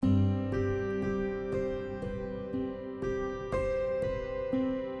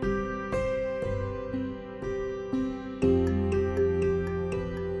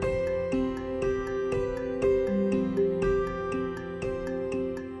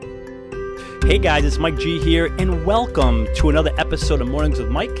Hey guys, it's Mike G here, and welcome to another episode of Mornings with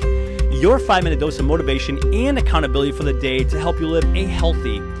Mike, your 5-minute dose of motivation and accountability for the day to help you live a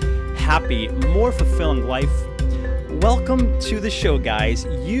healthy, happy, more fulfilling life. Welcome to the show, guys.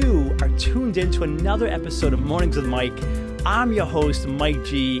 You are tuned in to another episode of Mornings with Mike. I'm your host, Mike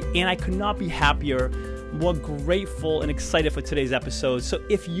G, and I could not be happier, more grateful, and excited for today's episode. So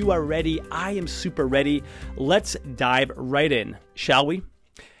if you are ready, I am super ready. Let's dive right in, shall we?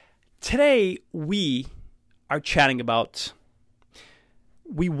 Today, we are chatting about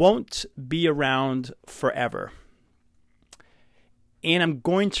we won't be around forever. And I'm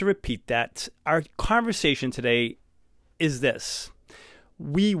going to repeat that. Our conversation today is this.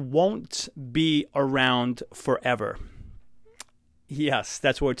 We won't be around forever. Yes,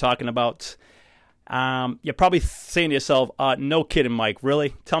 that's what we're talking about. You're probably saying to yourself, no kidding, Mike,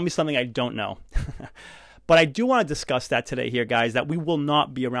 really? Tell me something I don't know. But I do want to discuss that today here, guys, that we will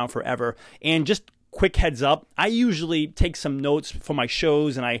not be around forever. And just quick heads up, I usually take some notes for my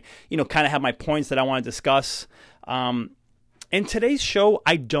shows and I, kind of have my points that I want to discuss. In today's show,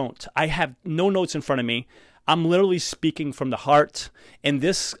 I don't. I have no notes in front of me. I'm literally speaking from the heart. And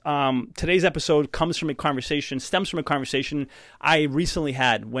this today's episode stems from a conversation I recently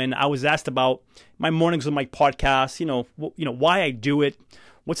had when I was asked about my Mornings with Mike podcast, why I do it.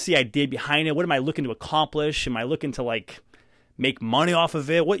 What's the idea behind it? What am I looking to accomplish? Am I looking to make money off of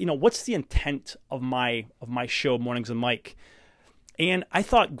it? What's the intent of my show, Mornings with Mike? And I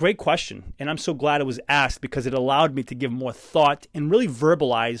thought, great question. And I'm so glad it was asked because it allowed me to give more thought and really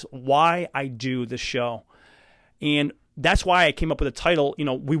verbalize why I do the show. And that's why I came up with the title,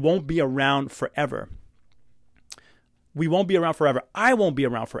 we won't be around forever. We won't be around forever. I won't be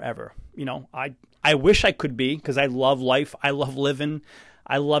around forever. I wish I could be because I love life. I love living.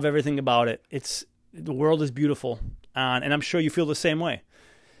 I love everything about it. The world is beautiful, and I'm sure you feel the same way.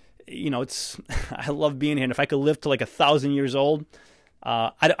 I love being here, and if I could live to 1,000 years old,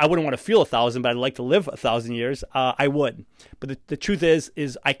 I wouldn't want to feel 1,000, but I'd like to live 1,000 years. I would, but the truth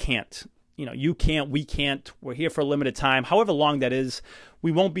is I can't. You can't, we can't. We're here for a limited time, however long that is.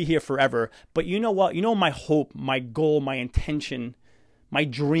 We won't be here forever. But you know what? My hope, my goal, my intention, my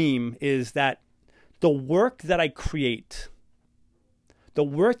dream is that the work that I create,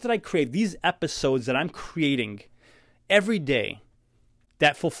 these episodes that I'm creating every day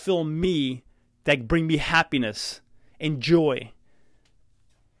that fulfill me, that bring me happiness and joy,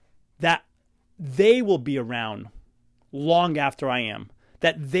 that they will be around long after I am,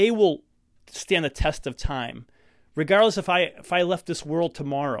 that they will stand the test of time, regardless if I left this world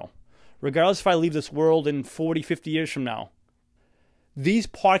tomorrow, regardless if I leave this world in 40, 50 years from now. These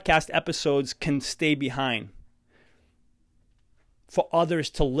podcast episodes can stay behind for others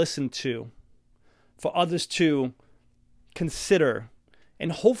to listen to, for others to consider,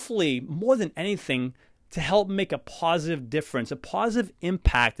 and hopefully, more than anything, to help make a positive difference, a positive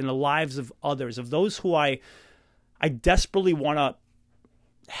impact in the lives of others, of those who I desperately want to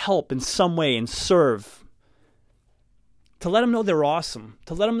help in some way and serve, to let them know they're awesome,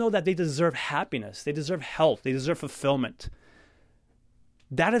 to let them know that they deserve happiness, they deserve health, they deserve fulfillment.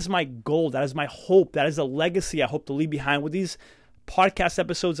 That is my goal. That is my hope. That is a legacy I hope to leave behind with these podcast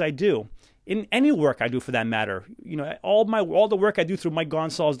episodes I do. In any work I do for that matter. All the work I do through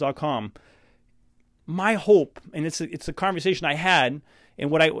MikeGonsalves.com. My hope, and it's a conversation I had, and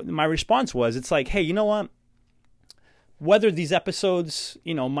my response was, it's like, hey, you know what? Whether these episodes,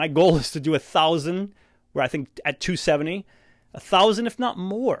 my goal is to do 1,000, where I think at 270, 1,000 if not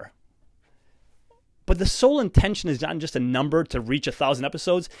more. But the sole intention is not just a number to reach 1,000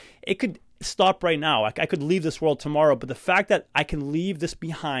 episodes. It could stop right now. I could leave this world tomorrow. But the fact that I can leave this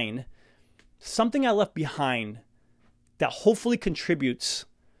behind, something I left behind that hopefully contributes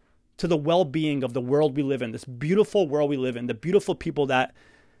to the well-being of the world we live in, this beautiful world we live in, the beautiful people that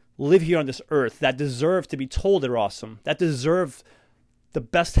live here on this earth, that deserve to be told they're awesome, that deserve the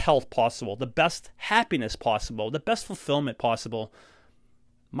best health possible, the best happiness possible, the best fulfillment possible.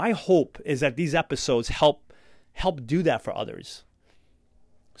 My hope is that these episodes help do that for others.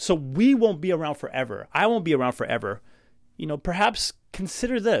 So we won't be around forever. I won't be around forever. Perhaps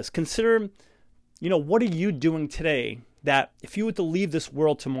consider this. Consider, what are you doing today that if you were to leave this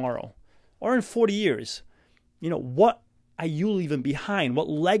world tomorrow or in 40 years, what are you leaving behind? What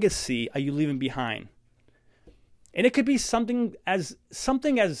legacy are you leaving behind? And it could be something as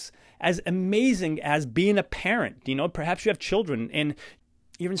amazing as being a parent. Perhaps you have children and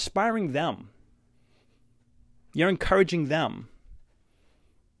you're inspiring them. You're encouraging them.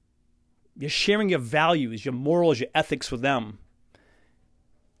 You're sharing your values, your morals, your ethics with them.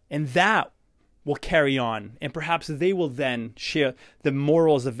 And that will carry on. And perhaps they will then share the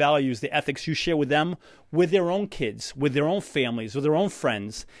morals, the values, the ethics you share with them, with their own kids, with their own families, with their own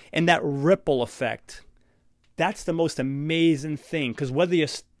friends. And that ripple effect, that's the most amazing thing. Because whether you're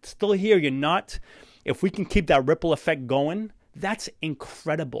still here or you're not, if we can keep that ripple effect going, that's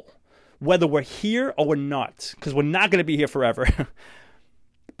incredible. Whether we're here or we're not, because we're not going to be here forever.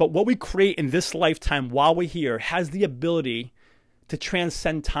 But what we create in this lifetime while we're here has the ability to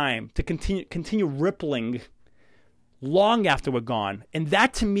transcend time, to continue rippling long after we're gone. And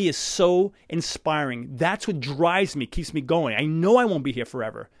that to me is so inspiring. That's what drives me, keeps me going. I know I won't be here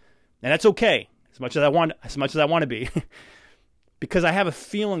forever. And that's okay, as much as I want to be. Because I have a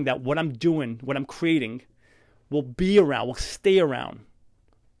feeling that what I'm doing, what I'm creating, will be around, will stay around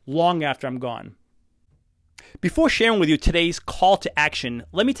long after I'm gone. Before sharing with you today's call to action,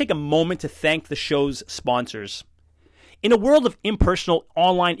 let me take a moment to thank the show's sponsors. In a world of impersonal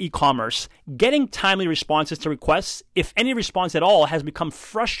online e-commerce, getting timely responses to requests, if any response at all, has become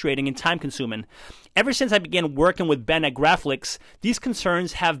frustrating and time-consuming. Ever since I began working with Ben at Graflix, these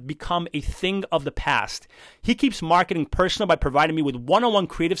concerns have become a thing of the past. He keeps marketing personal by providing me with one-on-one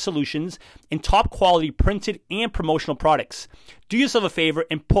creative solutions and top-quality printed and promotional products. Do yourself a favor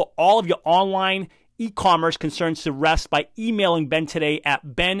and put all of your online e-commerce concerns to rest by emailing Ben today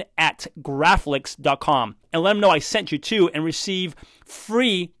at ben@graflix.com and let him know I sent you too, and receive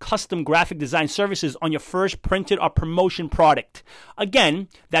free custom graphic design services on your first printed or promotion product. Again,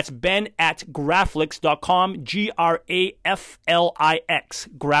 that's ben@graflix.com, Graflix,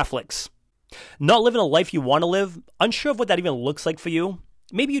 Graflix. Not living a life you want to live? Unsure of what that even looks like for you?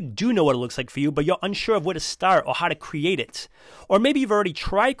 Maybe you do know what it looks like for you, but you're unsure of where to start or how to create it. Or maybe you've already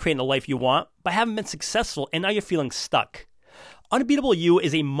tried creating the life you want, but haven't been successful, and now you're feeling stuck. Unbeatable You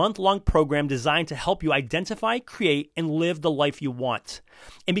is a month-long program designed to help you identify, create, and live the life you want.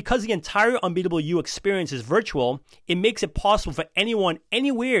 And because the entire Unbeatable You experience is virtual, it makes it possible for anyone,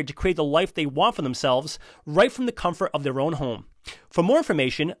 anywhere, to create the life they want for themselves, right from the comfort of their own home. For more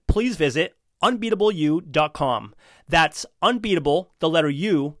information, please visit unbeatableu.com. That's unbeatable, the letter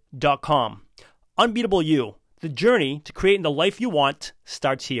U.com. Unbeatable You, the journey to creating the life you want,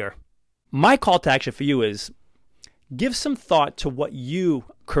 starts here. My call to action for you is, give some thought to what you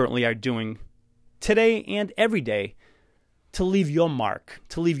currently are doing today and every day to leave your mark,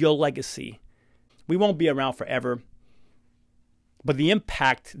 to leave your legacy. We won't be around forever, but the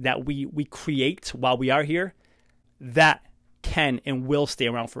impact that we create while we are here, that can and will stay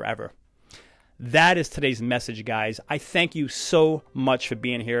around forever. That is today's message, guys. I thank you so much for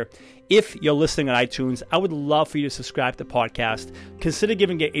being here. If you're listening on iTunes, I would love for you to subscribe to the podcast. Consider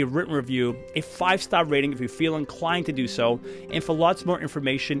giving it a written review, a 5-star rating if you feel inclined to do so. And for lots more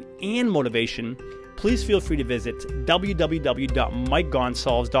information and motivation, please feel free to visit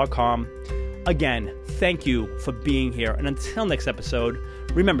www.mikegonsalves.com. Again, thank you for being here. And until next episode,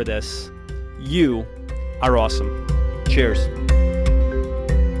 remember this: you are awesome. Cheers.